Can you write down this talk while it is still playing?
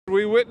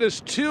We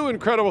witnessed two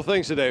incredible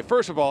things today.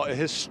 First of all, a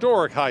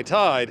historic high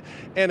tide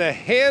and a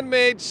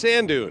handmade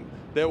sand dune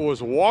that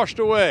was washed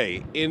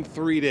away in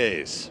 3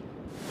 days.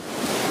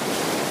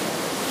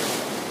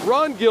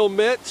 Ron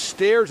Gilmet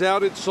stares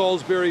out at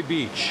Salisbury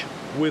Beach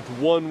with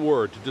one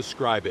word to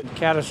describe it: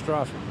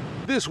 catastrophic.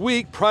 This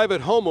week,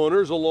 private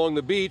homeowners along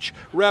the beach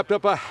wrapped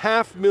up a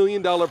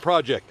 $500,000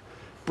 project,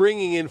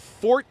 bringing in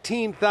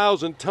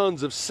 14,000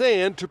 tons of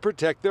sand to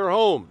protect their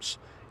homes.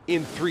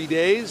 In 3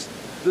 days,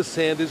 the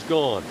sand is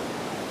gone.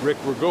 Rick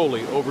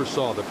Rigoli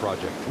oversaw the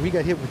project. We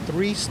got hit with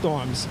 3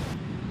 storms,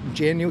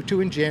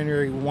 two in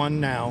January, 1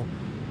 now,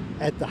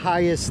 at the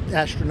highest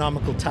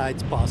astronomical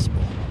tides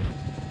possible.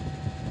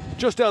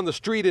 Just down the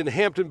street in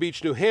Hampton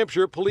Beach, New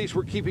Hampshire, police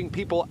were keeping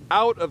people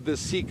out of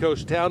this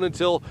seacoast town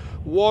until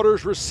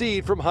waters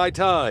recede from high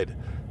tide.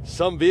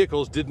 Some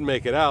vehicles didn't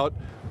make it out.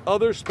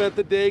 Others spent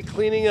the day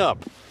cleaning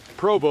up.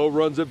 Provo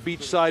runs a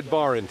beachside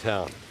bar in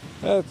town.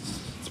 It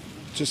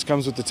just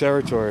comes with the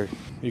territory.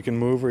 You can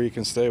move or you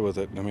can stay with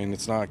it. I mean,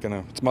 it's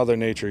Mother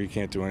Nature. You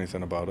can't do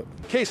anything about it.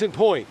 Case in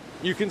point,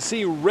 you can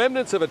see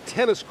remnants of a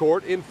tennis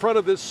court in front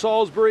of this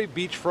Salisbury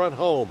beachfront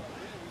home.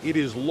 It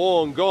is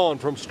long gone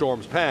from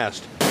storms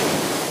past.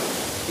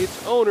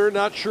 Its owner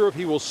not sure if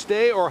he will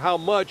stay or how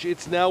much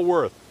it's now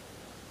worth.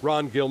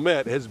 Ron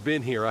Gilmet has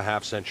been here a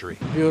half century.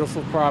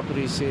 Beautiful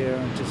properties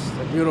here, just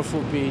a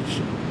beautiful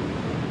beach.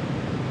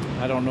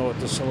 I don't know what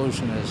the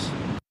solution is.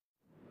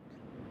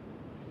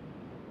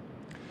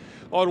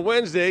 On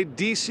Wednesday,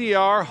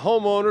 DCR,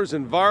 homeowners,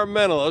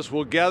 environmentalists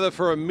will gather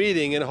for a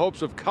meeting in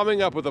hopes of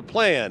coming up with a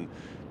plan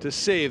to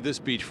save this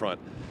beachfront.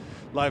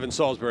 Live in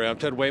Salisbury, I'm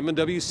Ted Wayman,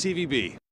 WCVB.